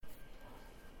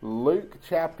Luke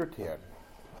chapter 10.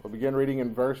 We'll begin reading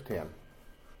in verse 10.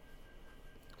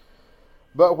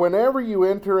 But whenever you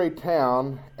enter a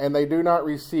town and they do not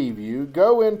receive you,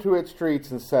 go into its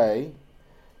streets and say,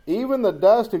 even the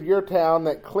dust of your town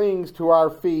that clings to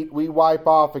our feet we wipe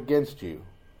off against you.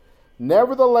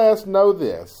 Nevertheless know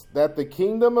this, that the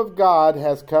kingdom of God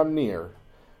has come near.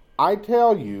 I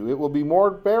tell you, it will be more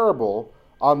bearable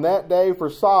on that day for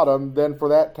Sodom than for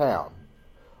that town.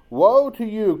 Woe to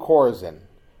you, Chorazin!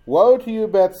 Woe to you,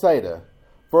 Bethsaida!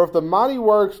 For if the mighty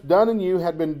works done in you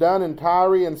had been done in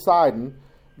Tyre and Sidon,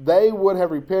 they would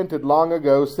have repented long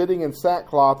ago, sitting in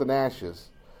sackcloth and ashes.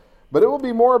 But it will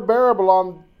be more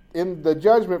bearable in the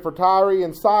judgment for Tyre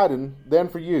and Sidon than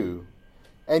for you.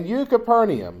 And you,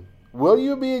 Capernaum, will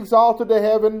you be exalted to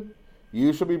heaven?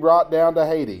 You shall be brought down to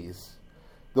Hades.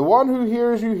 The one who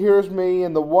hears you hears me,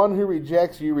 and the one who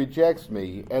rejects you rejects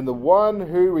me, and the one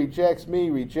who rejects me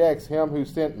rejects him who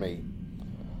sent me.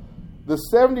 The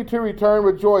 72 returned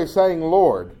with joy, saying,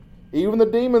 Lord, even the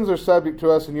demons are subject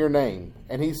to us in your name.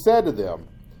 And he said to them,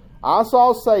 I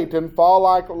saw Satan fall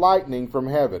like lightning from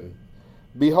heaven.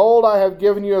 Behold, I have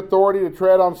given you authority to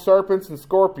tread on serpents and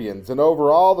scorpions, and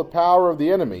over all the power of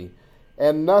the enemy,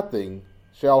 and nothing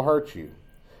shall hurt you.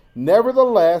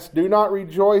 Nevertheless, do not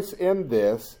rejoice in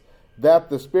this, that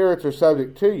the spirits are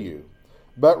subject to you,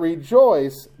 but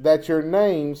rejoice that your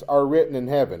names are written in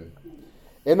heaven.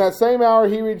 In that same hour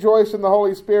he rejoiced in the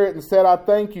Holy Spirit and said, I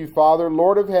thank you, Father,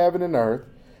 Lord of heaven and earth,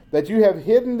 that you have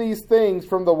hidden these things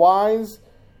from the wise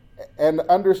and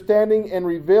understanding and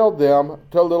revealed them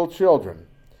to little children.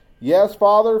 Yes,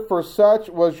 Father, for such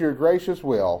was your gracious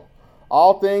will.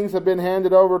 All things have been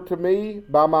handed over to me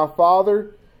by my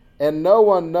Father, and no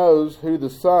one knows who the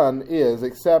Son is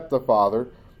except the Father,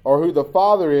 or who the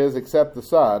Father is except the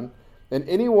Son, and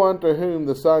anyone to whom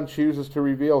the Son chooses to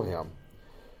reveal him.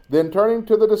 Then turning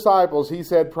to the disciples, he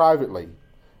said privately,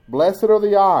 Blessed are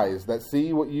the eyes that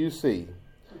see what you see.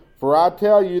 For I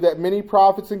tell you that many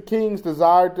prophets and kings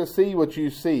desired to see what you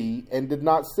see, and did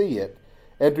not see it,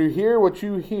 and to hear what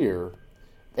you hear,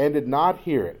 and did not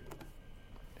hear it.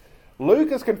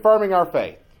 Luke is confirming our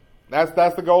faith.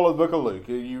 That's the goal of the book of Luke.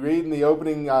 You read in the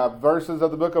opening verses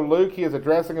of the book of Luke, he is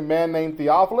addressing a man named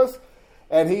Theophilus,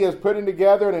 and he is putting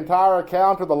together an entire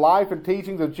account of the life and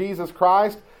teachings of Jesus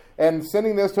Christ, and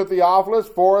sending this to Theophilus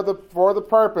for the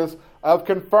purpose of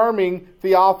confirming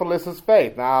Theophilus'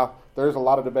 faith. Now, there's a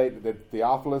lot of debate. Did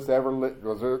Theophilus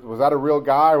was that a real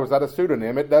guy or was that a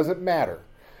pseudonym? It doesn't matter.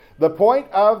 The point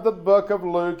of the book of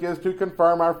Luke is to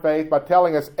confirm our faith by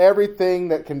telling us everything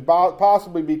that can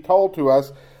possibly be told to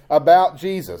us about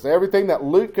Jesus. Everything that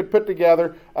Luke could put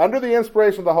together under the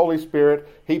inspiration of the Holy Spirit,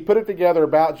 he put it together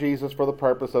about Jesus for the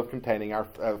purpose of confirming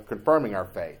our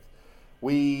faith.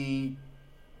 We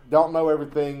don't know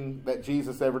everything that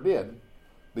Jesus ever did,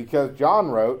 because John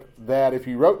wrote that if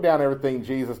you wrote down everything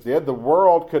Jesus did, the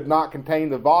world could not contain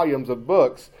the volumes of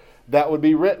books that would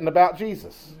be written about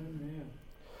Jesus. Amen.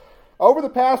 Over the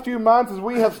past few months, as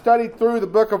we have studied through the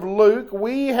book of Luke,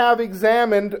 we have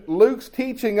examined Luke's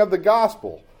teaching of the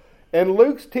gospel and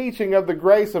Luke's teaching of the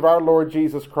grace of our Lord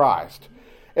Jesus Christ.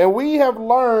 And we have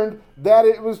learned that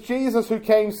it was Jesus who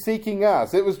came seeking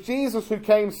us. It was Jesus who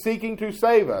came seeking to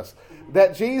save us.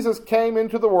 That Jesus came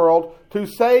into the world to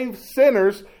save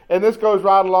sinners, and this goes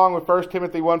right along with 1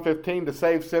 Timothy 1:15, to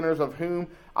save sinners of whom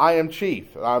I am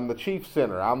chief. I'm the chief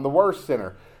sinner. I'm the worst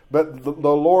sinner. But the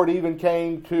Lord even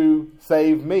came to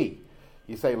save me.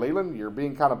 You say, Leland, you're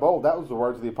being kind of bold. That was the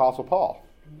words of the Apostle Paul.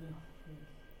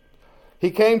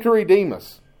 He came to redeem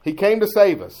us. He came to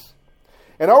save us.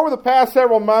 And over the past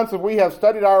several months, as we have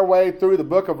studied our way through the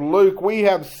book of Luke, we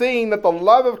have seen that the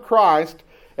love of Christ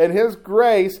and His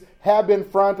grace have been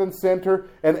front and center,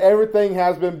 and everything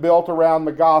has been built around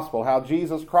the gospel. How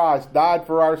Jesus Christ died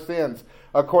for our sins,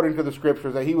 according to the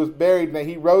Scriptures, that He was buried and that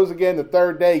He rose again the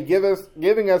third day,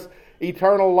 giving us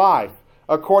eternal life,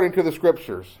 according to the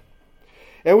Scriptures.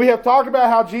 And we have talked about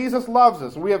how Jesus loves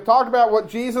us. We have talked about what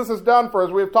Jesus has done for us.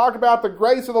 We have talked about the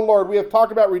grace of the Lord. We have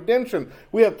talked about redemption.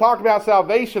 We have talked about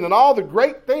salvation and all the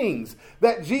great things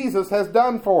that Jesus has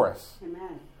done for us.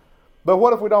 Amen. But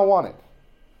what if we don't want it?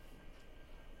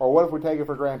 Or what if we take it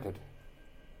for granted?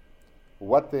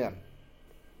 What then?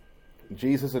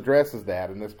 Jesus addresses that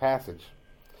in this passage.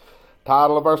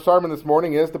 Title of our sermon this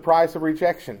morning is The Price of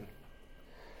Rejection.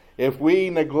 If we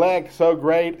neglect so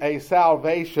great a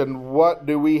salvation, what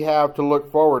do we have to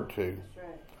look forward to? That's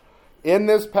right. In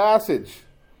this passage,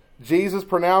 Jesus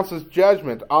pronounces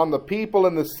judgment on the people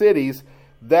in the cities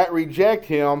that reject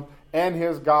Him and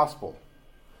His gospel.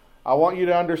 I want you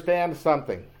to understand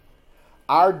something.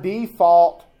 Our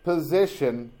default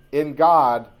position in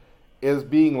God is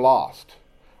being lost.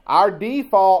 Our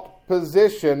default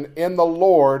position in the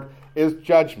Lord is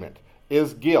judgment,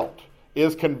 is guilt,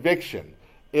 is conviction,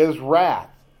 is wrath,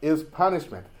 is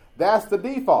punishment. That's the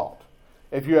default.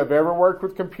 If you have ever worked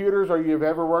with computers or you have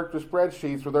ever worked with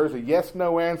spreadsheets where there's a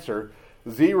yes-no answer,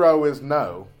 0 is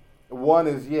no, 1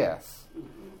 is yes.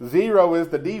 0 is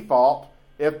the default.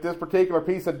 If this particular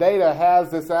piece of data has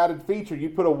this added feature, you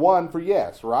put a 1 for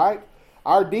yes, right?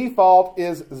 Our default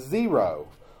is 0.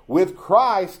 With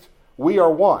Christ, we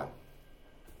are 1.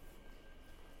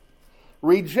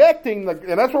 Rejecting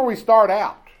and that's where we start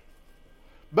out.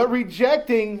 But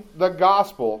rejecting the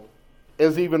gospel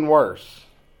is even worse.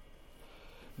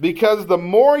 Because the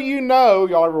more you know,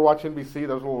 y'all ever watch NBC,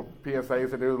 those little PSAs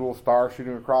that do the little star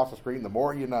shooting across the screen, the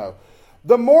more you know.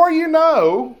 The more you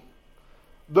know,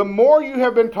 the more you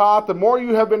have been taught, the more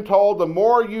you have been told, the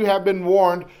more you have been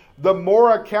warned, the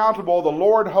more accountable the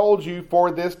Lord holds you for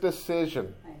this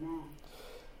decision. Amen.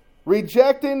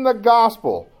 Rejecting the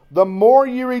gospel, the more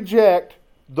you reject,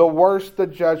 the worse the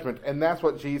judgment. And that's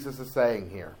what Jesus is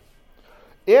saying here.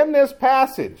 In this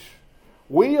passage,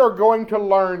 we are going to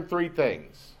learn 3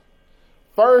 things.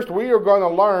 First, we are going to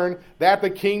learn that the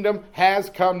kingdom has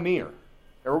come near.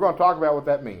 And we're going to talk about what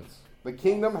that means. The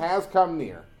kingdom has come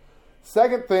near.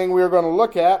 Second thing we are going to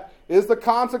look at is the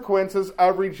consequences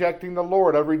of rejecting the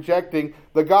Lord, of rejecting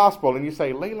the gospel. And you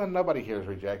say, Leland, nobody here is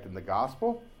rejecting the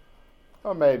gospel.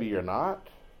 Well, maybe you're not.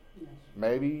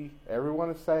 Maybe everyone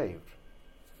is saved.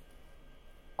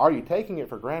 Are you taking it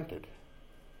for granted?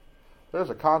 There's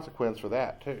a consequence for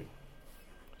that too.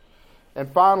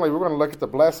 And finally, we're going to look at the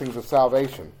blessings of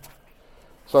salvation.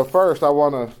 So first, I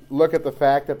want to look at the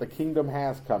fact that the kingdom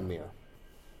has come near.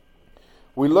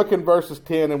 We look in verses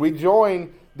 10, and we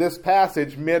join this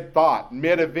passage mid-thought,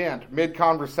 mid-event,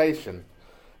 mid-conversation.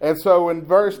 And so in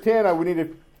verse 10, we need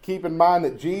to keep in mind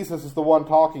that Jesus is the one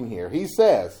talking here. He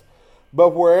says,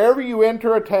 "But wherever you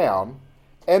enter a town,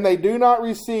 and they do not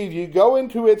receive you, go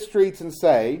into its streets and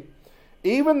say,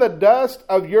 even the dust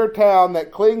of your town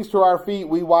that clings to our feet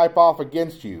we wipe off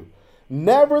against you.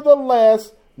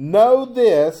 Nevertheless, know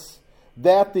this,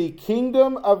 that the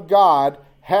kingdom of God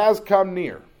has come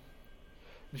near."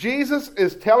 Jesus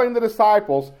is telling the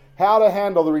disciples how to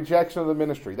handle the rejection of the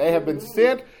ministry. They have been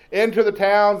sent into the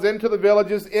towns, into the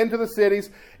villages, into the cities,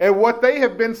 and what they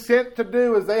have been sent to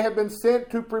do is they have been sent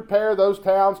to prepare those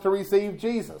towns to receive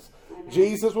Jesus.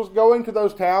 Jesus was going to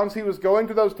those towns. He was going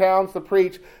to those towns to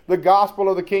preach the gospel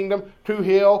of the kingdom, to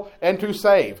heal and to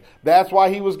save. That's why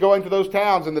he was going to those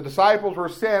towns. And the disciples were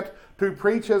sent to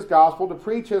preach his gospel, to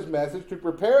preach his message, to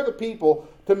prepare the people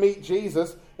to meet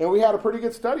Jesus. And we had a pretty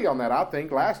good study on that, I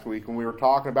think, last week when we were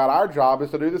talking about our job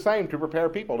is to do the same, to prepare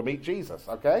people to meet Jesus,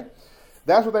 okay?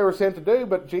 That's what they were sent to do,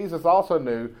 but Jesus also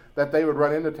knew that they would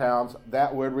run into towns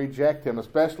that would reject him,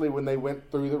 especially when they went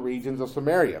through the regions of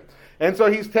Samaria. And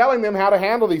so he's telling them how to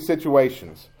handle these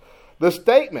situations. The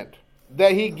statement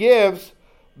that he gives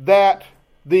that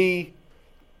we're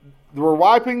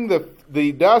wiping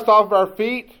the dust off of our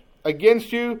feet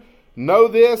against you, know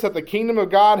this, that the kingdom of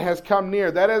God has come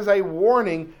near. That is a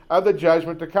warning of the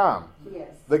judgment to come. Yes.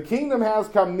 The kingdom has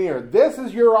come near. This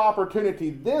is your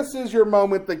opportunity. This is your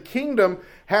moment. The kingdom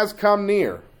has come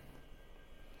near.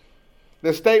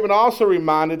 The statement also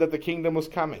reminded that the kingdom was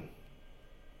coming.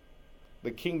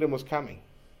 The kingdom was coming.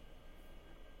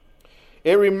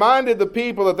 It reminded the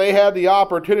people that they had the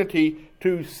opportunity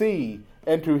to see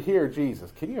and to hear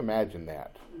Jesus. Can you imagine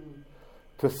that?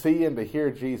 To see and to hear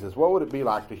Jesus. What would it be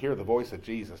like to hear the voice of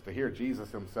Jesus, to hear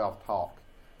Jesus himself talk,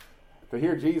 to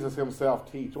hear Jesus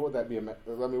himself teach? What would that be? I mean,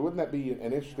 wouldn't that be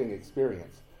an interesting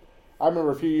experience? I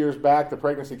remember a few years back, the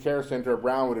Pregnancy Care Center of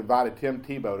Brownwood invited Tim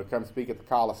Tebow to come speak at the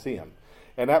Coliseum.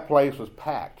 And that place was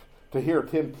packed to hear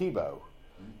Tim Tebow.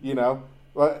 You know,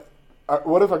 what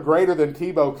if a greater than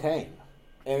Tebow came?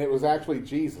 And it was actually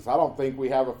Jesus. I don't think we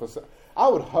have a facility. I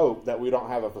would hope that we don't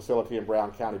have a facility in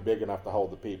Brown County big enough to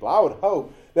hold the people. I would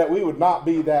hope that we would not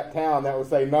be that town that would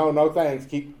say, no thanks,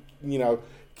 keep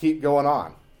going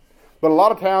on. But a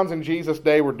lot of towns in Jesus'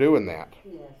 day were doing that.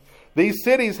 Yes. These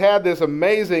cities had this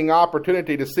amazing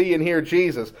opportunity to see and hear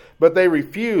Jesus, but they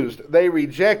refused. They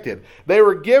rejected. They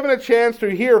were given a chance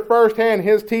to hear firsthand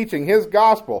his teaching, his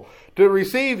gospel, to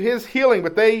receive his healing,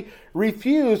 but they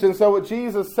refused. And so what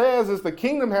Jesus says is the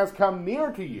kingdom has come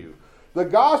near to you. The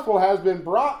gospel has been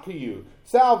brought to you.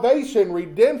 Salvation,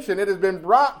 redemption, it has been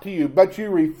brought to you, but you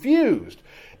refused.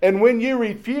 And when you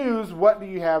refuse, what do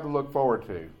you have to look forward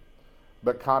to?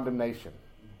 But condemnation.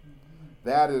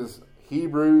 That is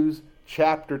Hebrews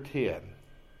chapter 10.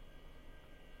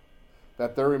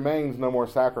 That there remains no more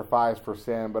sacrifice for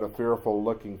sin, but a fearful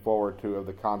looking forward to of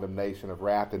the condemnation of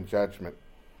wrath and judgment.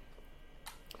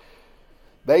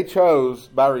 They chose,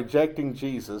 by rejecting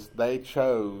Jesus, they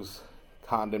chose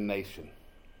condemnation.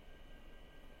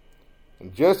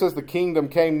 And just as the kingdom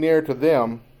came near to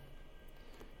them,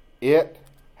 it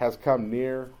has come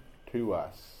near to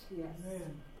us. Yes.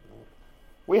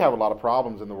 We have a lot of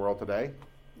problems in the world today.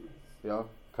 You know,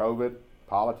 COVID,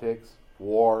 politics,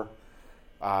 war,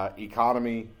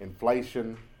 economy,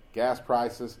 inflation, gas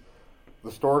prices.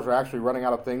 The stores are actually running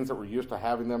out of things that we're used to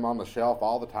having them on the shelf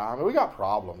all the time. And we got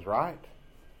problems, right?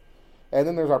 And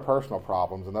then there's our personal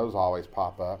problems, and those always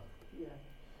pop up. Yeah.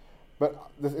 But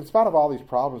in spite of all these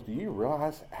problems, do you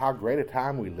realize how great a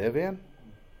time we live in?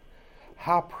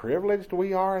 How privileged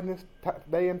we are in this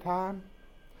day and time?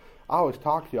 I always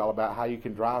talk to y'all about how you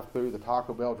can drive through the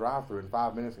Taco Bell drive-thru in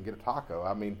 5 minutes and get a taco.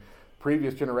 I mean,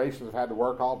 previous generations have had to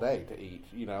work all day to eat.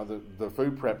 You know, the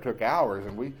food prep took hours,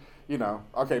 and we, you know,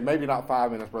 okay, maybe not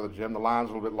 5 minutes, Brother Jim. The line's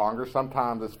a little bit longer.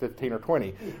 Sometimes it's 15 or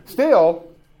 20. Still,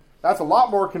 that's a lot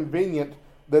more convenient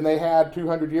than they had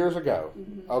 200 years ago,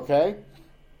 okay?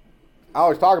 I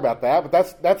always talk about that, but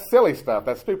that's silly stuff.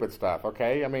 That's stupid stuff,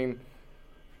 okay? I mean,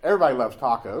 everybody loves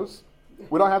tacos.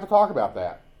 We don't have to talk about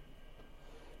that.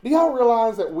 Do y'all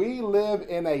realize that we live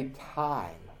in a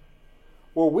time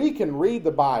where we can read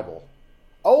the Bible,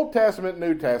 Old Testament,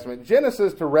 New Testament,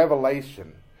 Genesis to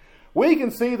Revelation. We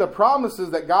can see the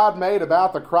promises that God made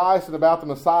about the Christ and about the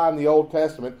Messiah in the Old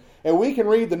Testament, and we can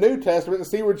read the New Testament and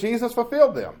see where Jesus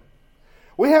fulfilled them.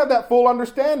 We have that full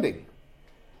understanding.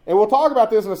 And we'll talk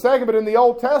about this in a second, but in the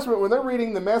Old Testament, when they're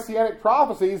reading the Messianic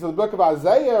prophecies of the book of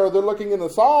Isaiah, or they're looking in the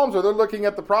Psalms, or they're looking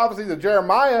at the prophecies of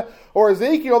Jeremiah or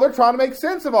Ezekiel, they're trying to make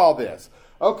sense of all this.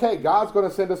 Okay, God's going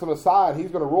to send us a Messiah, and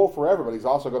he's going to rule forever, but he's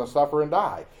also going to suffer and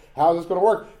die. How is this going to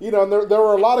work? You know, and there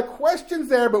were a lot of questions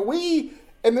there, but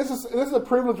and this is a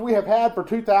privilege we have had for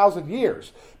 2,000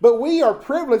 years. But we are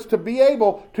privileged to be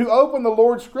able to open the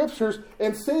Lord's Scriptures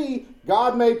and see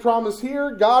God made promise here,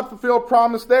 God fulfilled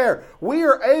promise there. We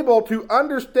are able to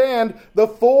understand the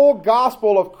full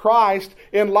gospel of Christ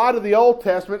in light of the Old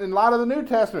Testament, in light of the New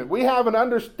Testament. We have an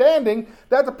understanding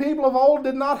that the people of old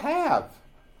did not have.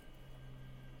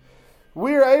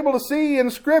 We are able to see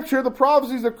in Scripture the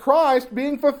prophecies of Christ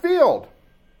being fulfilled.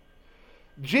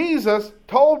 Jesus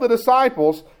told the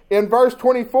disciples in verse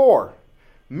 24,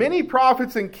 "Many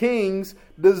prophets and kings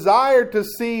desired to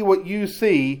see what you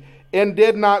see and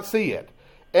did not see it,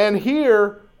 and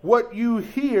hear what you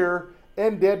hear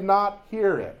and did not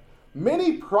hear it."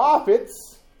 Many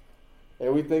prophets,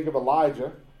 and we think of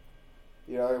Elijah,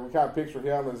 you know, we kind of picture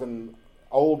him as in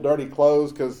old dirty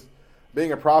clothes, because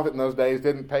being a prophet in those days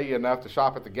didn't pay you enough to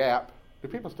shop at the Gap. Do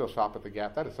people still shop at the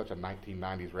Gap? That is such a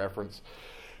 1990s reference.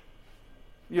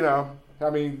 You know, I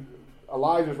mean,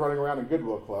 Elijah's running around in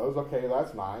Goodwill clothes. Okay,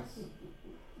 that's nice.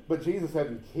 But Jesus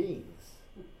had kings.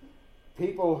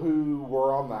 People who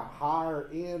were on the higher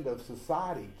end of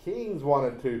society. Kings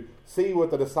wanted to see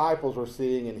what the disciples were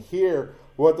seeing and hear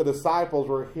what the disciples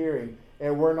were hearing,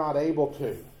 and were not able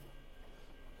to.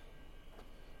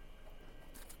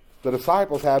 The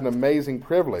disciples had an amazing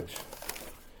privilege.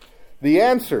 The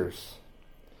answers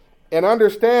and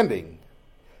understanding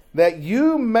that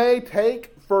you may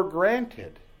take for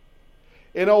granted.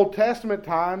 In Old Testament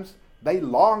times, they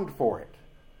longed for it.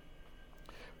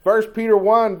 1 Peter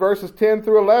 1, verses 10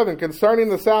 through 11, concerning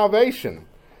the salvation,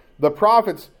 the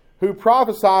prophets who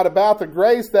prophesied about the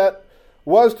grace that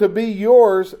was to be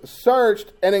yours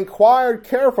searched and inquired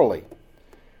carefully,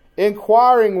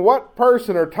 inquiring what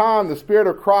person or time the Spirit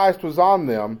of Christ was on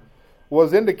them,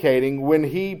 was indicating when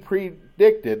he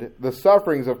predicted the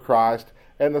sufferings of Christ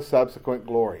and the subsequent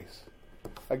glories.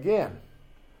 Again,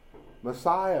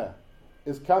 Messiah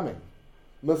is coming.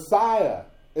 Messiah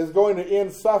is going to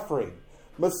end suffering.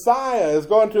 Messiah is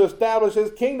going to establish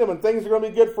his kingdom, and things are going to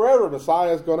be good forever.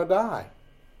 Messiah is going to die.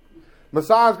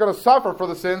 Messiah is going to suffer for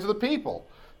the sins of the people.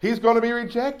 He's going to be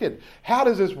rejected. How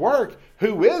does this work?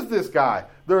 Who is this guy?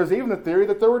 There is even a theory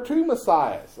that there were two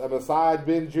Messiahs. A Messiah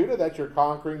ben Judah, that's your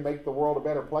conquering, make the world a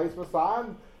better place Messiah.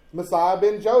 Messiah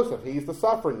ben Joseph, he's the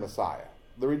suffering Messiah,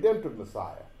 the redemptive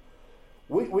Messiah.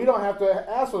 We don't have to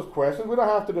ask those questions. We don't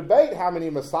have to debate how many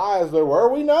Messiahs there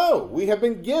were. We know. We have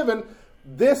been given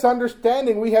this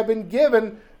understanding. We have been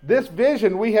given this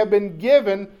vision. We have been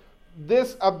given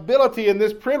this ability and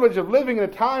this privilege of living in a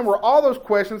time where all those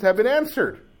questions have been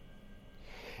answered.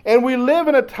 And we live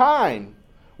in a time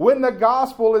when the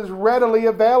gospel is readily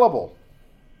available.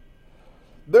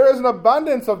 There is an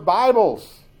abundance of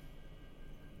Bibles.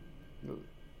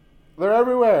 They're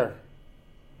everywhere.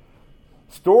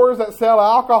 Stores that sell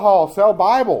alcohol sell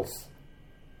Bibles.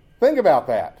 Think about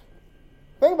that.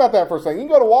 Think about that for a second. You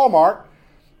can go to Walmart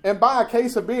and buy a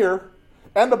case of beer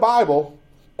and a Bible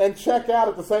and check out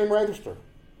at the same register.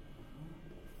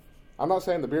 I'm not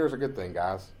saying the beer is a good thing,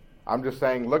 guys. I'm just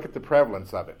saying look at the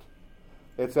prevalence of it.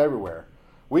 It's everywhere.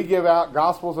 We give out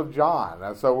Gospels of John,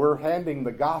 and so we're handing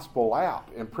the gospel out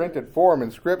in printed form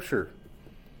in Scripture.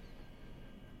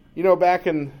 You know, back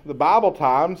in the Bible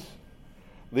times,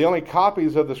 the only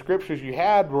copies of the Scriptures you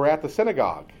had were at the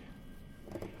synagogue.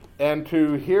 And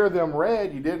to hear them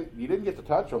read, you didn't get to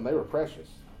touch them. They were precious.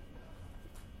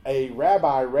 A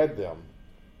rabbi read them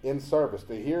in service.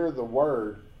 To hear the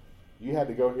word, you had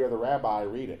to go hear the rabbi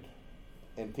read it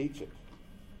and teach it.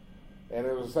 And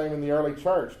it was the same in the early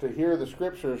church. To hear the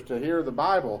Scriptures, to hear the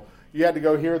Bible, you had to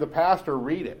go hear the pastor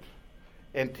read it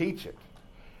and teach it.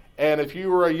 And if you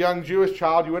were a young Jewish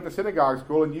child, you went to synagogue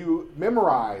school and you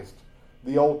memorized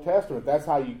the Old Testament. That's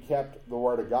how you kept the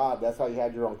Word of God. That's how you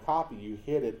had your own copy. You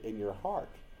hid it in your heart.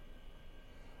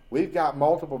 We've got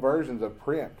multiple versions of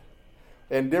print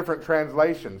and different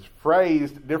translations,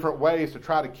 phrased different ways to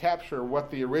try to capture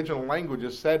what the original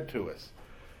languages said to us.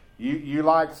 You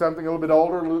like something a little bit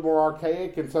older, a little bit more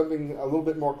archaic, and something a little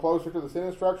bit more closer to the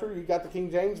sentence structure, you got the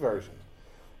King James Version.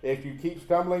 If you keep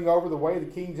stumbling over the way the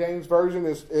King James Version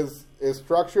is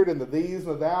structured, and the these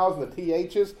and the thous and the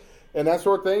ths and that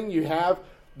sort of thing, you have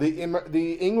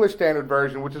the English Standard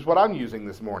Version, which is what I'm using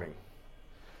this morning.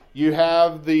 You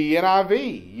have the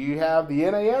NIV. You have the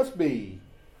NASB.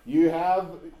 You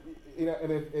have,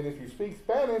 and if you speak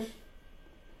Spanish,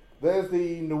 there's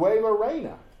the Nueva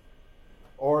Reina.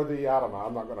 Or I don't know,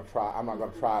 I'm not going to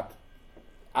try it.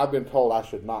 I've been told I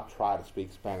should not try to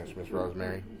speak Spanish, Miss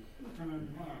Rosemary.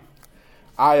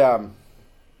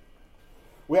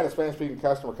 We had a Spanish-speaking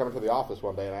customer come into the office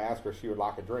one day, and I asked her if she would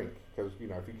like a drink. Because, if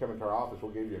you come into our office,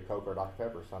 we'll give you a Coke or a Dr.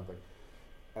 Pepper or something.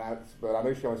 But I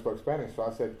knew she only spoke Spanish, so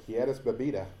I said, "¿Quieres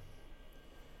bebida?"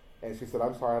 And she said,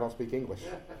 "I'm sorry, I don't speak English."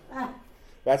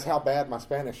 That's how bad my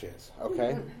Spanish is,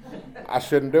 okay? I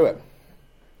shouldn't do it.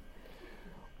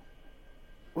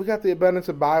 We got the abundance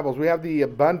of Bibles. We have the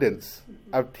abundance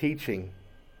of teaching.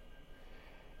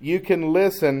 You can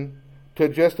listen to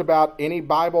just about any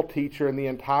Bible teacher in the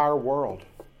entire world.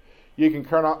 You can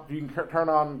turn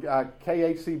on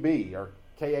KHCB or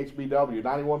KHBW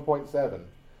 91.7,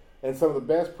 and some of the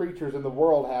best preachers in the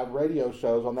world have radio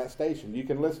shows on that station. You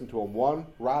can listen to them one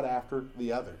right after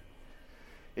the other.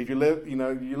 If you live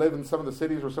in some of the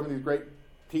cities where some of these great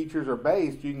teachers are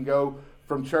based, you can go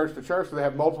from church to church, so they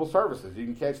have multiple services. You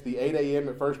can catch the 8 a.m.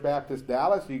 at First Baptist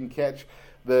Dallas. You can catch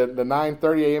the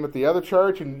 9:30 a.m. at the other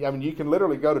church. And you can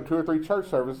literally go to 2 or 3 church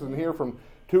services and hear from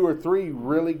 2 or 3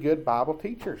 really good Bible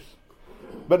teachers.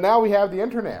 But now we have the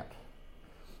internet.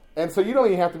 And so you don't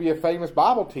even have to be a famous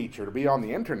Bible teacher to be on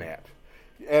the internet.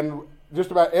 And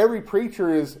just about every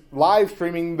preacher is live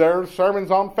streaming their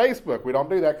sermons on Facebook. We don't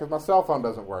do that because my cell phone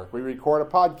doesn't work. We record a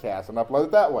podcast and upload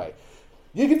it that way.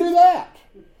 You can do that.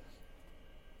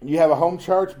 You have a home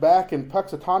church back in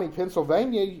Puxatawney,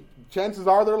 Pennsylvania, chances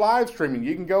are they're live streaming.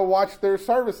 You can go watch their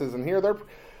services and hear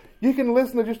you can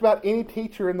listen to just about any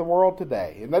teacher in the world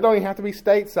today. And they don't even have to be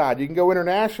stateside. You can go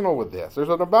international with this. There's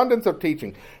an abundance of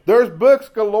teaching. There's books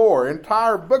galore,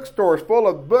 entire bookstores full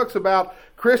of books about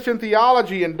Christian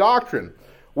theology and doctrine.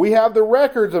 We have the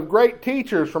records of great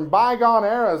teachers from bygone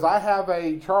eras. I have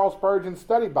a Charles Spurgeon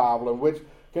study Bible in which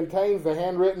contains the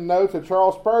handwritten notes of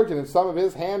Charles Spurgeon and some of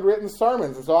his handwritten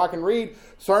sermons. And so I can read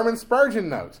sermon Spurgeon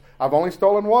notes. I've only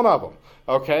stolen one of them.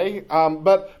 Okay?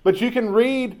 But you can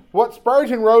read what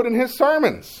Spurgeon wrote in his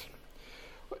sermons.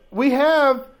 We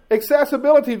have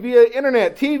accessibility via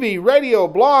internet, TV,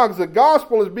 radio, blogs. The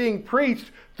gospel is being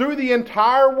preached through the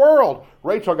entire world.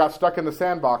 Rachel got stuck in the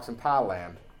sandbox in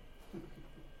Thailand.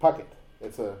 Phuket.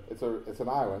 It's an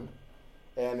island.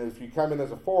 And if you come in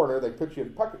as a foreigner, they put you in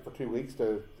Phuket for 2 weeks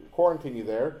to quarantine you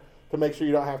there to make sure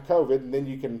you don't have COVID, and then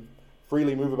you can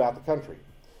freely move about the country.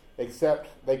 Except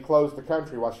they closed the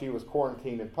country while she was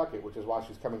quarantined in Phuket, which is why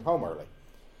she's coming home early.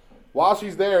 While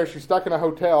she's there, she's stuck in a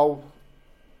hotel.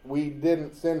 We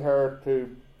didn't send her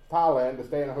to Thailand to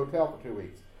stay in a hotel for 2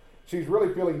 weeks. She's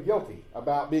really feeling guilty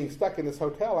about being stuck in this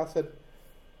hotel. I said,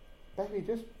 "Baby,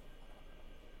 just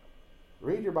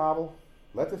read your Bible.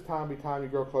 Let this time be time you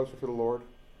grow closer to the Lord.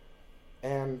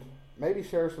 And maybe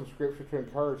share some scripture to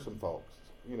encourage some folks."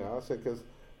 I said, because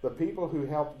the people who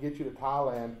helped get you to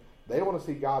Thailand, they want to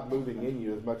see God moving in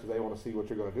you as much as they want to see what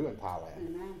you're going to do in Thailand.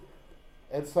 Amen.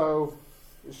 And so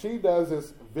she does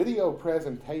this video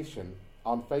presentation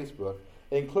on Facebook,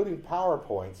 including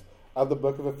PowerPoints of the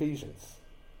book of Ephesians.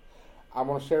 I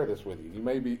want to share this with you.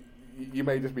 You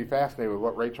may just be fascinated with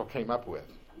what Rachel came up with.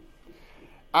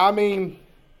 I mean,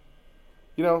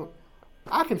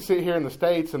 I can sit here in the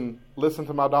States and listen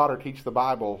to my daughter teach the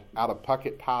Bible out of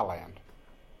Phuket, Thailand.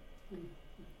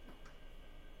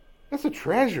 It's a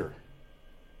treasure.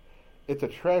 It's a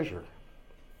treasure.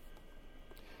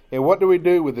 And what do we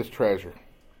do with this treasure?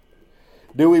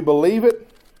 Do we believe it?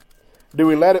 Do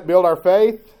we let it build our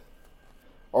faith?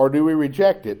 Or do we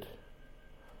reject it?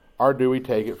 Or do we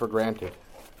take it for granted?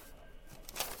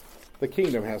 The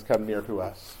kingdom has come near to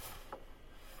us.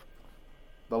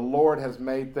 The Lord has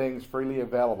made things freely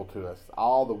available to us.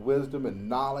 All the wisdom and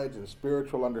knowledge and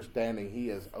spiritual understanding, He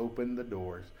has opened the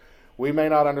doors. We may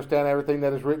not understand everything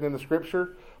that is written in the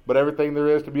Scripture, but everything there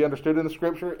is to be understood in the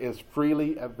Scripture is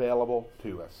freely available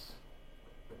to us.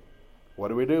 What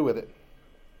do we do with it?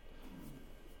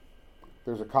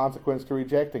 There's a consequence to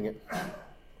rejecting it.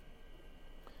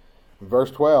 In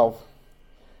verse 12,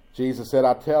 Jesus said,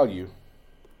 I tell you,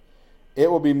 it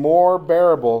will be more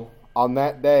bearable on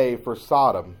that day for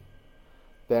Sodom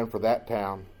than for that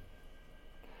town.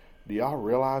 Do y'all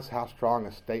realize how strong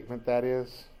a statement that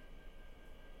is?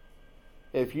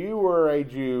 If you were a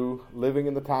Jew living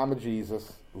in the time of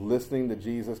Jesus, listening to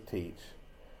Jesus teach,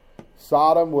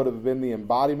 Sodom would have been the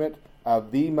embodiment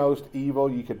of the most evil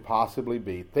you could possibly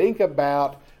be. Think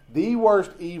about the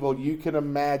worst evil you can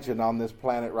imagine on this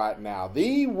planet right now.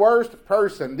 The worst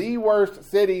person, the worst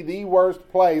city, the worst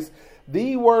place,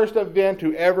 the worst event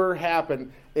to ever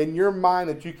happen in your mind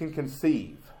that you can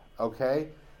conceive. Okay?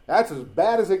 That's as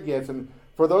bad as it gets. And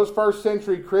for those first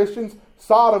century Christians,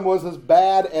 Sodom was as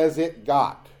bad as it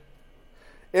got.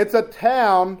 It's a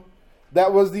town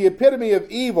that was the epitome of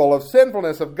evil, of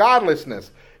sinfulness, of godlessness.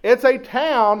 It's a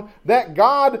town that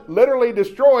God literally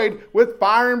destroyed with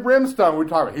fire and brimstone. We're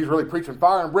talking about, he's really preaching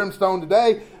fire and brimstone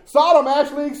today. Sodom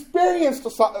actually experienced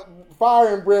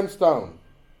fire and brimstone.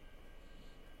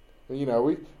 You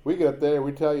know, we get up there and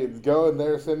we tell you, go in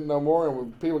there, sin no more, and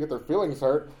when people get their feelings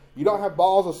hurt, you don't have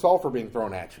balls of sulfur being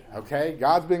thrown at you, okay?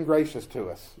 God's been gracious to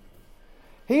us.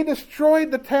 He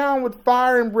destroyed the town with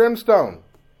fire and brimstone.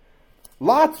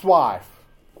 Lot's wife.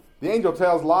 The angel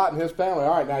tells Lot and his family,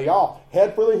 all right, now y'all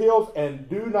head for the hills and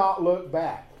do not look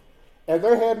back. And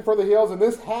they're heading for the hills, and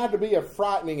this had to be a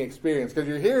frightening experience because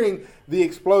you're hearing the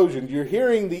explosions, you're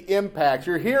hearing the impacts,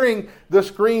 you're hearing the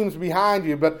screams behind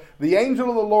you. But the angel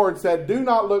of the Lord said, do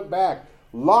not look back.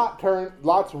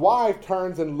 Lot's wife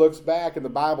turns and looks back, and the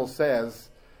Bible says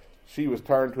she was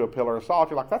turned to a pillar of salt.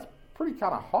 You're like, that's pretty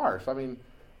kind of harsh. I mean,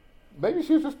 maybe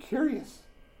she was just curious.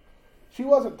 She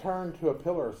wasn't turned to a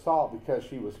pillar of salt because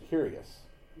she was curious.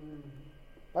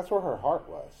 That's where her heart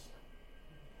was.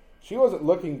 She wasn't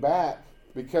looking back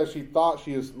because she thought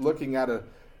she was looking at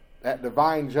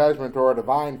divine judgment or a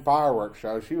divine fireworks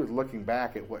show. She was looking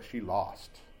back at what she lost.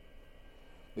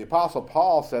 The Apostle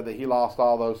Paul said that he lost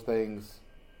all those things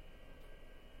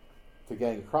to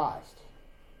gain Christ.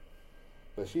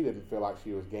 But she didn't feel like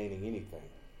she was gaining anything.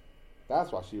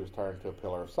 That's why she was turned to a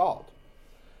pillar of salt.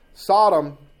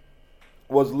 Sodom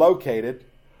was located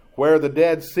where the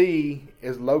Dead Sea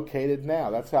is located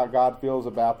now. That's how God feels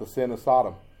about the sin of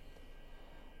Sodom.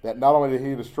 That not only did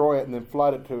He destroy it and then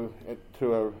flood it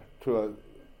to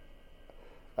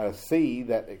a sea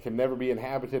that it can never be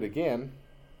inhabited again,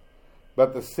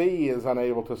 but the sea is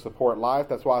unable to support life.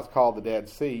 That's why it's called the Dead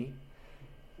Sea.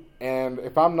 And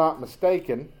if I'm not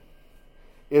mistaken,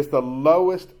 it's the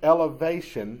lowest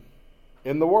elevation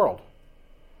in the world.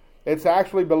 It's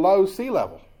actually below sea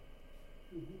level.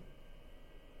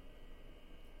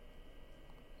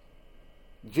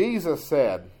 Jesus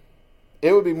said,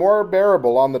 it would be more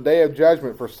bearable on the day of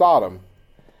judgment for Sodom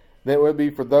than it would be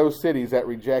for those cities that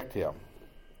reject Him.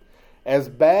 As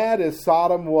bad as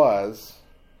Sodom was,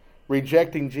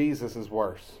 rejecting Jesus is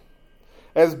worse.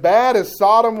 As bad as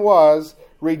Sodom was,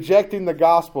 rejecting the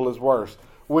gospel is worse.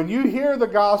 When you hear the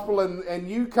gospel and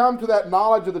you come to that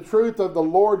knowledge of the truth of the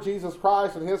Lord Jesus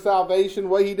Christ and His salvation,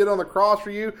 what He did on the cross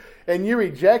for you, and you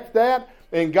reject that,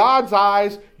 in God's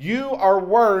eyes, you are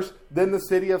worse than the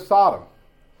city of Sodom.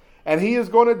 And He is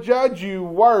going to judge you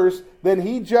worse than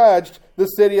He judged the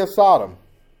city of Sodom.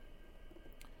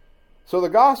 So the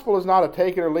gospel is not a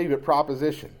take it or leave it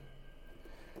proposition.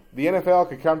 The NFL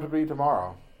could come to me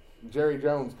tomorrow. Jerry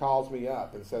Jones calls me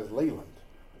up and says, Leland,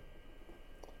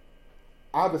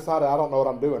 I've decided I don't know what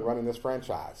I'm doing running this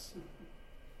franchise.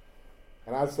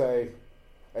 And I'd say,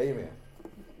 amen.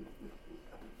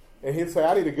 And he'd say,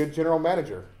 I need a good general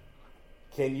manager.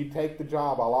 Can you take the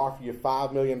job? I'll offer you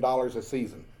 $5 million a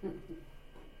season.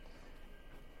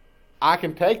 I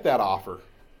can take that offer.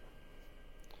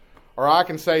 Or I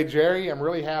can say, Jerry, I'm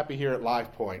really happy here at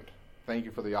Life Point. Thank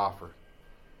you for the offer.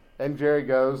 And Jerry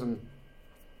goes and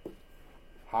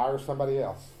hires somebody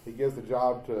else. He gives the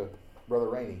job to Brother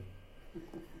Rainey.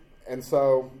 And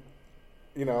so,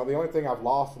 the only thing I've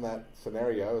lost in that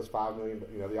scenario is $5 million,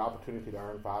 the opportunity to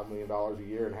earn $5 million a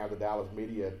year and have the Dallas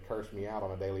media curse me out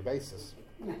on a daily basis.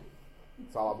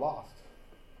 It's all I've lost.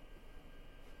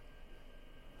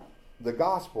 The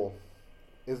gospel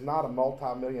is not a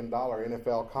multi-million-dollar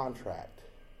NFL contract.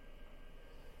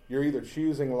 You're either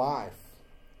choosing life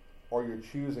or you're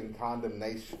choosing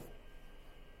condemnation.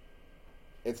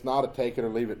 It's not a take it or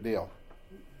leave it deal.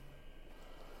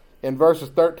 In verses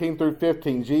 13 through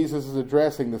 15, Jesus is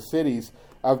addressing the cities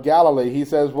of Galilee. He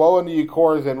says, "Woe unto you,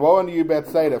 Chorazin! Woe unto you,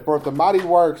 Bethsaida! For if the mighty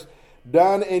works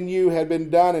done in you had been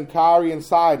done in Tyre and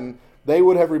Sidon, they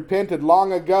would have repented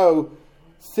long ago,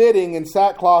 sitting in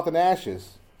sackcloth and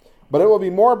ashes. But it will be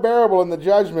more bearable in the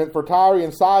judgment for Tyre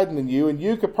and Sidon than you, and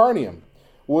you, Capernaum.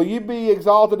 Will you be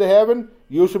exalted to heaven?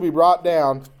 You shall be brought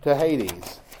down to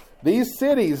Hades." These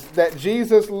cities that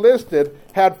Jesus listed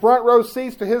had front row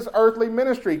seats to his earthly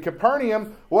ministry.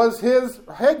 Capernaum was his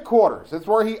headquarters. It's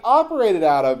where he operated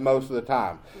out of most of the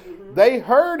time. They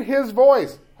heard his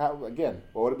voice. Again,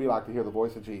 what would it be like to hear the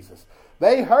voice of Jesus?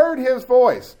 They heard his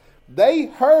voice. They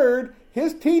heard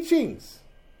his teachings.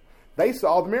 They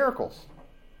saw the miracles.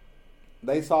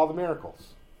 They saw the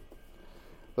miracles.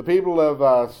 The people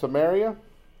of Samaria,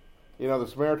 the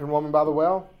Samaritan woman by the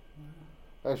well,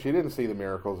 she didn't see the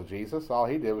miracles of Jesus. All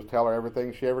he did was tell her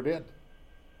everything she ever did.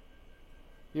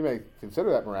 You may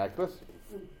consider that miraculous.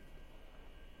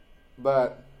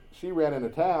 But she ran into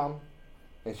town,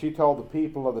 and she told the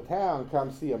people of the town,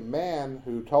 "Come see a man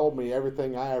who told me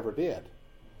everything I ever did."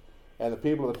 And the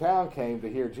people of the town came to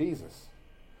hear Jesus.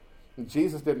 And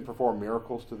Jesus didn't perform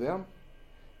miracles to them.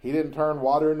 He didn't turn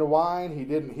water into wine. He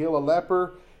didn't heal a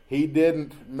leper. He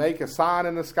didn't make a sign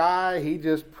in the sky. He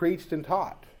just preached and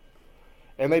taught.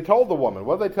 And they told the woman,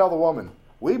 what did they tell the woman?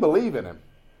 "We believe in him.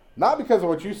 Not because of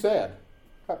what you said."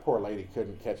 That poor lady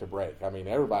couldn't catch a break.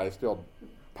 Everybody's still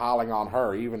piling on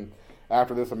her, even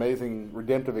after this amazing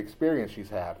redemptive experience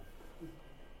she's had.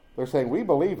 They're saying, "We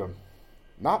believe him,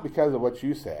 not because of what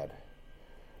you said,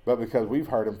 but because we've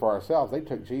heard him for ourselves." They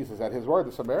took Jesus at his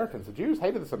word. The Jews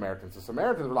hated the Samaritans. The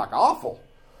Samaritans were like awful.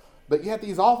 But yet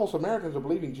these awful Samaritans are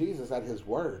believing Jesus at his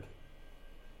word.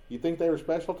 You think they were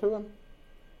special to him?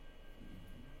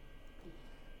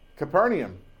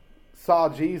 Capernaum saw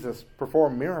Jesus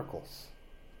perform miracles.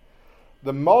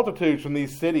 The multitudes from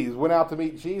these cities went out to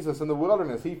meet Jesus in the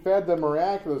wilderness. He fed them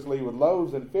miraculously with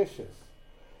loaves and fishes.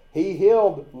 He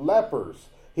healed lepers.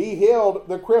 He healed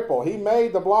the cripple. He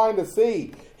made the blind to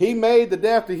see. He made the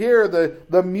deaf to hear,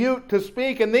 the mute to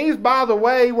speak. And these, by the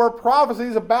way, were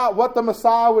prophecies about what the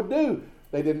Messiah would do.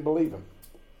 They didn't believe him.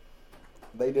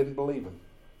 They didn't believe him.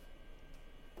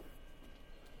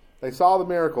 They saw the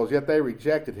miracles, yet they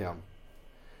rejected him.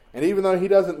 And even though he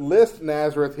doesn't list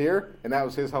Nazareth here, and that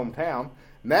was his hometown,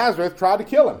 Nazareth tried to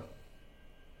kill him.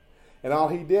 And all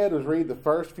he did was read the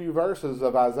first few verses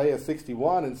of Isaiah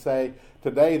 61 and say,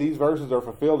 "Today these verses are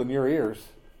fulfilled in your ears."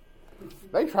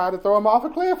 They tried to throw him off a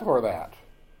cliff for that.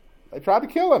 They tried to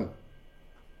kill him.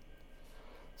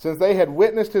 Since they had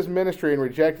witnessed his ministry and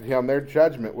rejected him, their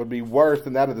judgment would be worse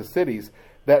than that of the cities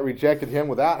that rejected him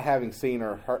without having seen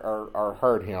or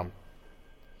heard him.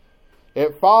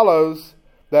 It follows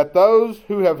that those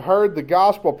who have heard the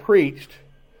gospel preached,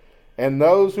 and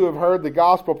those who have heard the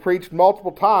gospel preached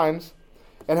multiple times,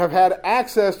 and have had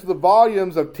access to the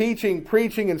volumes of teaching,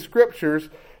 preaching, and scriptures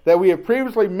that we have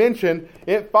previously mentioned,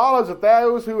 it follows that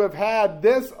those who have had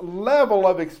this level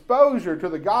of exposure to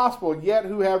the gospel, yet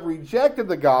who have rejected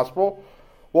the gospel,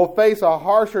 will face a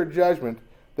harsher judgment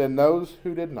than those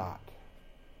who did not.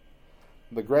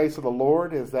 The grace of the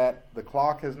Lord is that the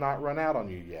clock has not run out on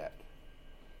you yet.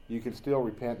 You can still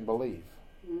repent and believe.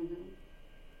 Mm-hmm.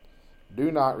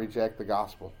 Do not reject the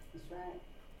gospel. That's right.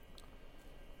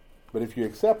 But if you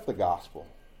accept the gospel,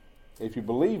 if you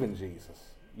believe in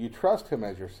Jesus, you trust him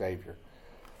as your Savior,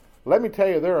 let me tell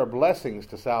you, there are blessings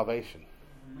to salvation.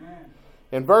 Amen.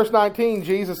 In verse 19,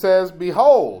 Jesus says,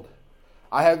 "Behold,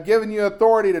 I have given you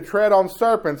authority to tread on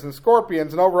serpents and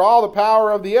scorpions and over all the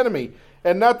power of the enemy,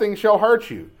 and nothing shall hurt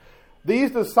you."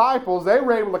 These disciples, they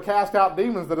were able to cast out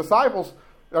demons. The disciples,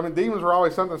 demons were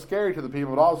always something scary to the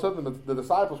people, but all of a sudden the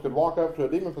disciples could walk up to a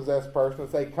demon-possessed person and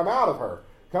say, "Come out of her,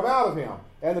 come out of him."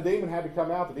 And the demon had to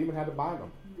come out. The demon had to bind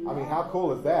them. How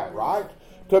cool is that, right?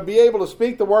 To be able to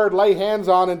speak the word, lay hands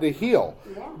on, and to heal.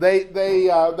 They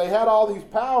had all these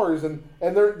powers, and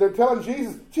they're telling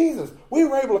Jesus, we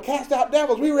were able to cast out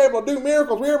devils, we were able to do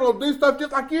miracles, we were able to do stuff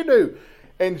just like you do.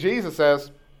 And Jesus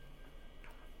says,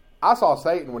 "I saw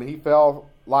Satan when he fell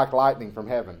like lightning from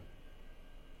heaven."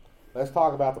 Let's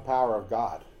talk about the power of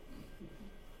God.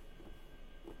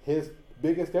 His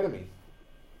biggest enemy,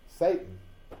 Satan,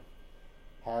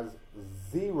 has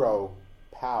zero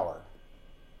power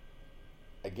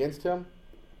against him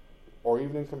or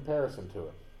even in comparison to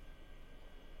him.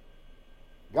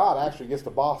 God actually gets to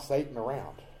boss Satan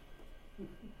around.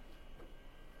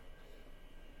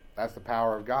 That's the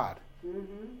power of God.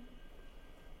 Mm-hmm.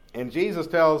 And Jesus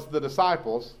tells the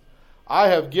disciples, I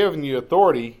have given you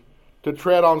authority to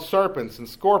tread on serpents and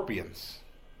scorpions.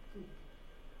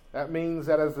 That means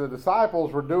that as the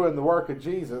disciples were doing the work of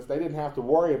Jesus, they didn't have to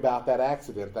worry about that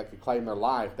accident that could claim their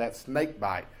life, that snake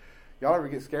bite. Y'all ever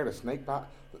get scared of snake bite?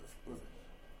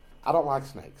 I don't like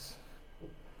snakes.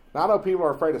 Now, I know people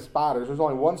are afraid of spiders. There's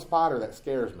only one spider that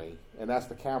scares me, and that's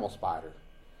the camel spider.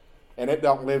 And it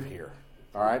don't live here.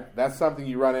 All right? That's something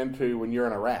you run into when you're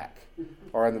in Iraq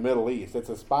or in the Middle East. It's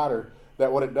a spider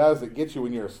that what it does, it gets you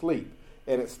when you're asleep.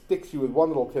 And it sticks you with one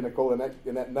little tentacle, and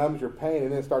that numbs your pain,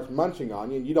 and then it starts munching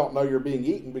on you, and you don't know you're being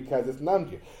eaten because it's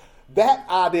numbed you. That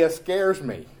idea scares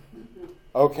me.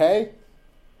 Okay?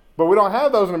 But we don't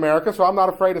have those in America, so I'm not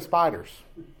afraid of spiders.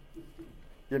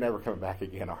 You're never coming back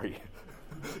again, are you?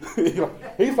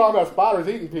 He's talking about spiders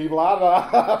eating people. I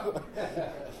don't know.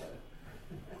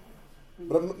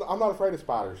 But I'm not afraid of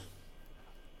spiders.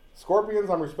 Scorpions,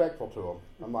 I'm respectful to them.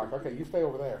 I'm like, okay, you stay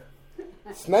over there.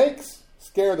 Snakes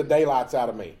scare the daylights out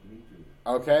of me.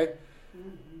 Okay?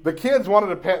 The kids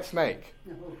wanted a pet snake.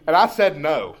 And I said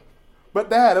no.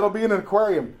 But Dad, it'll be in an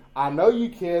aquarium. I know you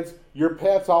kids, your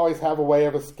pets always have a way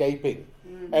of escaping.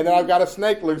 And then I've got a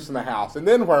snake loose in the house. And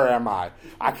then where am I?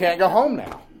 I can't go home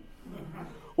now.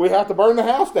 We have to burn the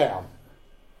house down.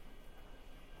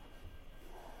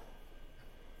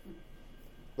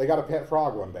 They got a pet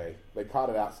frog one day. They caught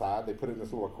it outside. They put it in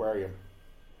this little aquarium.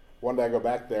 One day I go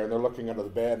back there, and they're looking under the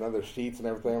bed and under the sheets and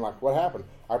everything. I'm like, what happened?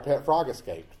 Our pet frog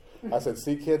escaped. I said,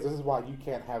 see, kids, this is why you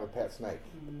can't have a pet snake.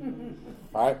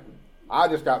 All right? I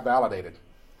just got validated.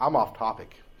 I'm off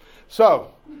topic.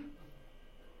 So,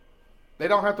 they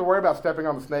don't have to worry about stepping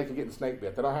on the snake and getting snake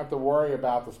bit. They don't have to worry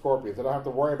about the scorpions. They don't have to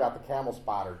worry about the camel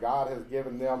spider. God has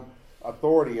given them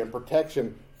authority and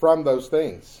protection from those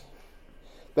things.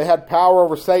 They had power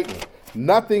over Satan.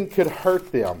 Nothing could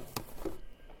hurt them.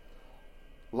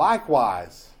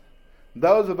 Likewise,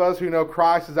 those of us who know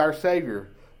Christ as our Savior,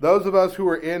 those of us who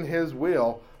are in His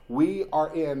will, we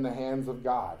are in the hands of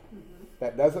God. Mm-hmm.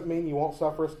 That doesn't mean you won't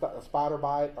suffer a spider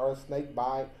bite or a snake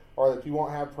bite or that you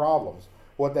won't have problems.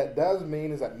 What that does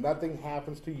mean is that nothing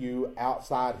happens to you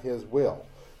outside His will.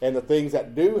 And the things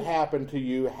that do happen to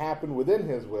you happen within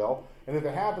His will. And if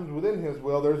it happens within His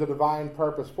will, there's a divine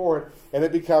purpose for it, and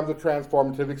it becomes a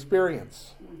transformative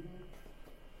experience. Mm-hmm.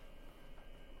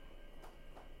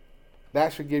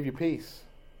 That should give you peace.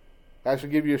 That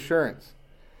should give you assurance.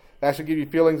 That should give you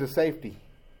feelings of safety.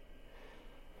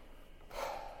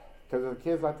 Because if the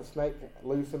kids let the snake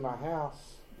loose in my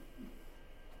house,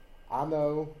 I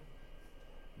know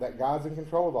that God's in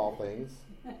control of all things.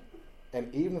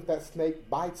 And even if that snake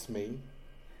bites me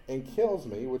and kills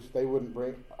me, which they wouldn't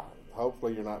bring,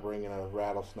 hopefully you're not bringing a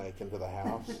rattlesnake into the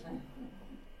house.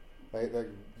 They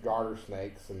garter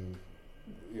snakes and,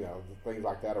 things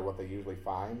like that are what they usually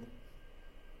find.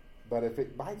 But if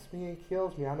it bites me and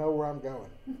kills me, I know where I'm going.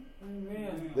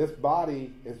 Amen. This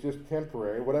body is just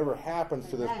temporary. Whatever happens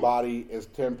to this body is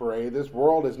temporary. This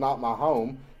world is not my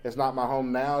home. It's not my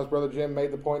home now, as Brother Jim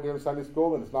made the point during Sunday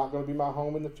school, and it's not going to be my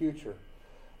home in the future.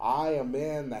 I am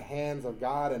in the hands of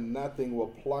God, and nothing will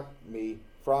pluck me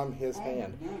from His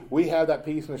hand. We have that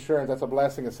peace and assurance. That's a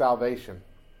blessing of salvation.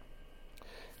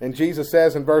 And Jesus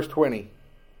says in verse 20,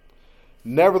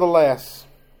 nevertheless,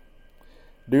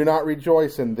 do not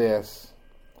rejoice in this,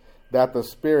 that the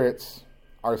spirits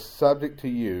are subject to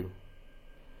you,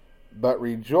 but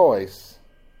rejoice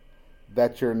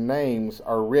that your names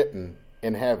are written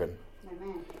in heaven.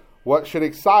 Amen. What should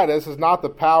excite us is not the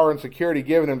power and security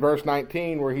given in verse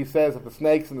 19, where He says that the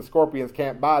snakes and the scorpions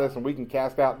can't bite us and we can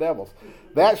cast out devils.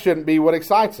 That shouldn't be what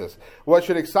excites us. What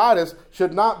should excite us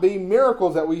should not be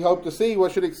miracles that we hope to see.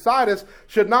 What should excite us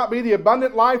should not be the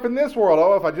abundant life in this world.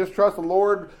 Oh, if I just trust the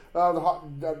Lord,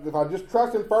 if I just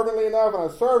trust Him fervently enough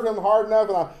and I serve Him hard enough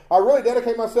and I really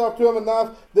dedicate myself to Him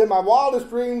enough, then my wildest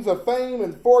dreams of fame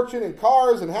and fortune and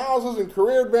cars and houses and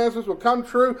career advancements will come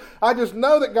true. I just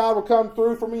know that God will come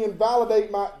through for me and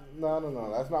validate my...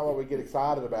 No. That's not what we get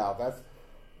excited about.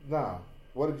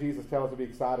 What did Jesus tell us to be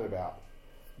excited about?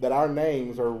 That our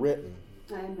names are written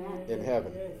in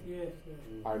heaven. Yes.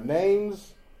 Our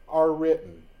names are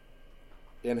written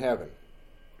in heaven.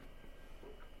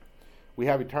 We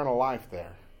have eternal life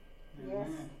there. Yes.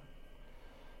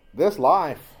 This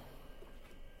life,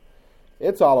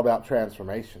 it's all about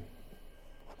transformation.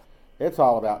 It's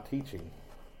all about teaching.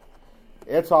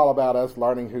 It's all about us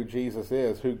learning who Jesus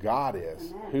is, who God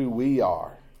is, who we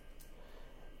are.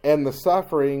 And the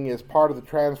suffering is part of the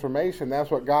transformation.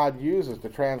 That's what God uses to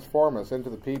transform us into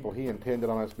the people He intended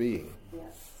on us being.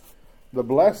 Yes. The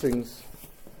blessings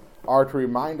are to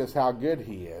remind us how good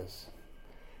He is.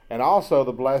 And also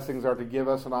the blessings are to give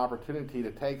us an opportunity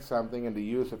to take something and to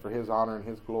use it for His honor and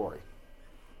His glory.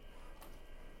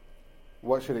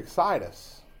 What should excite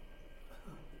us?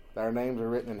 That our names are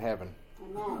written in heaven.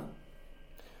 Amen.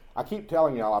 I keep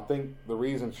telling y'all, I think the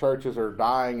reason churches are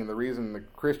dying and the reason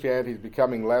that Christianity is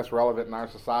becoming less relevant in our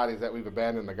society is that we've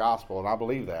abandoned the gospel, and I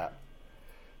believe that.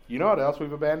 You know what else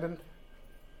we've abandoned?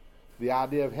 The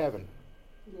idea of heaven.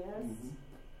 Yes. Mm-hmm.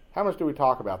 How much do we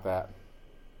talk about that?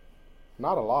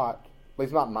 Not a lot. At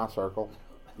least not in my circle.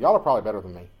 Y'all are probably better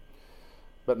than me.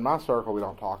 But in my circle, we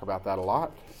don't talk about that a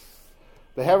lot.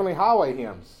 The Heavenly Highway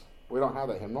hymns. We don't have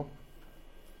that hymnal.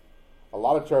 A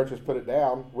lot of churches put it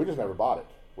down. We just never bought it.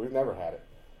 We've never had it.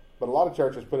 But a lot of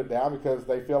churches put it down because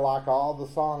they feel like all the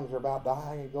songs are about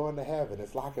dying and going to heaven.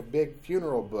 It's like a big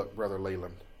funeral book, Brother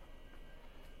Leland.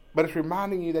 But it's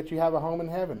reminding you that you have a home in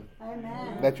heaven.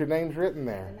 Amen. That your name's written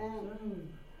there. Amen.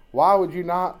 Why would you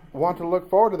not want to look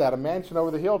forward to that? A mansion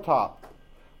over the hilltop.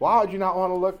 Why would you not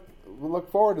want to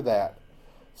look forward to that?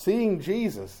 Seeing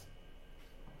Jesus.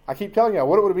 I keep telling you,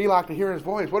 what it would be like to hear His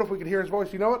voice. What if we could hear His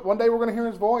voice? You know what? One day we're going to hear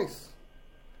His voice.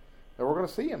 And we're going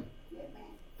to see Him. Amen.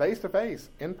 Face to face,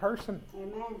 in person.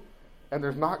 Amen. And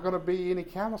there's not going to be any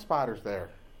camel spiders there.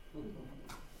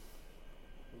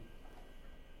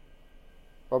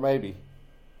 Well, maybe.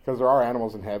 Because there are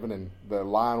animals in heaven and the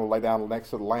lion will lay down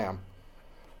next to the lamb.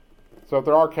 So if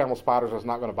there are camel spiders, it's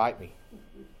not going to bite me.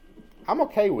 I'm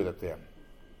okay with it then.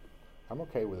 I'm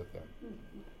okay with it then.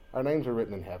 Our names are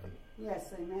written in heaven.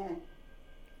 Yes, amen.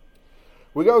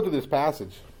 We go to this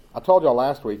passage. I told y'all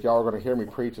last week y'all were going to hear me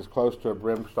preach as close to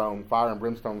a fire and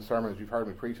brimstone sermon as you've heard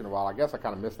me preach in a while. I guess I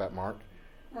kind of missed that mark.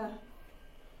 But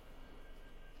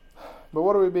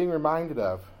what are we being reminded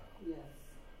of? Yes.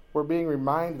 We're being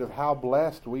reminded of how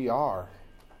blessed we are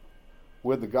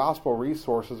with the gospel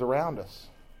resources around us.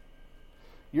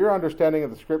 Your understanding of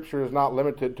the Scripture is not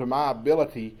limited to my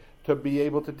ability to be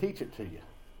able to teach it to you.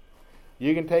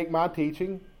 You can take my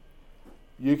teaching.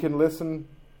 You can listen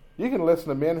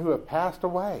to men who have passed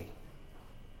away.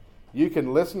 You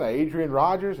can listen to Adrian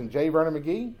Rogers and J. Vernon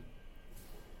McGee,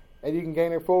 and you can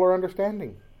gain a fuller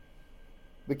understanding.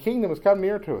 The kingdom has come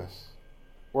near to us.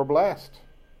 We're blessed.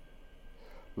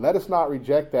 Let us not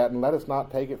reject that, and let us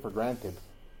not take it for granted.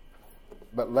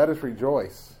 But let us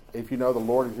rejoice if you know the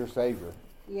Lord is your Savior.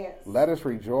 Yes. Let us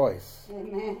rejoice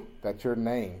Amen. that your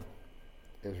name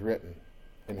is written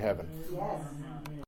in heaven. Yes.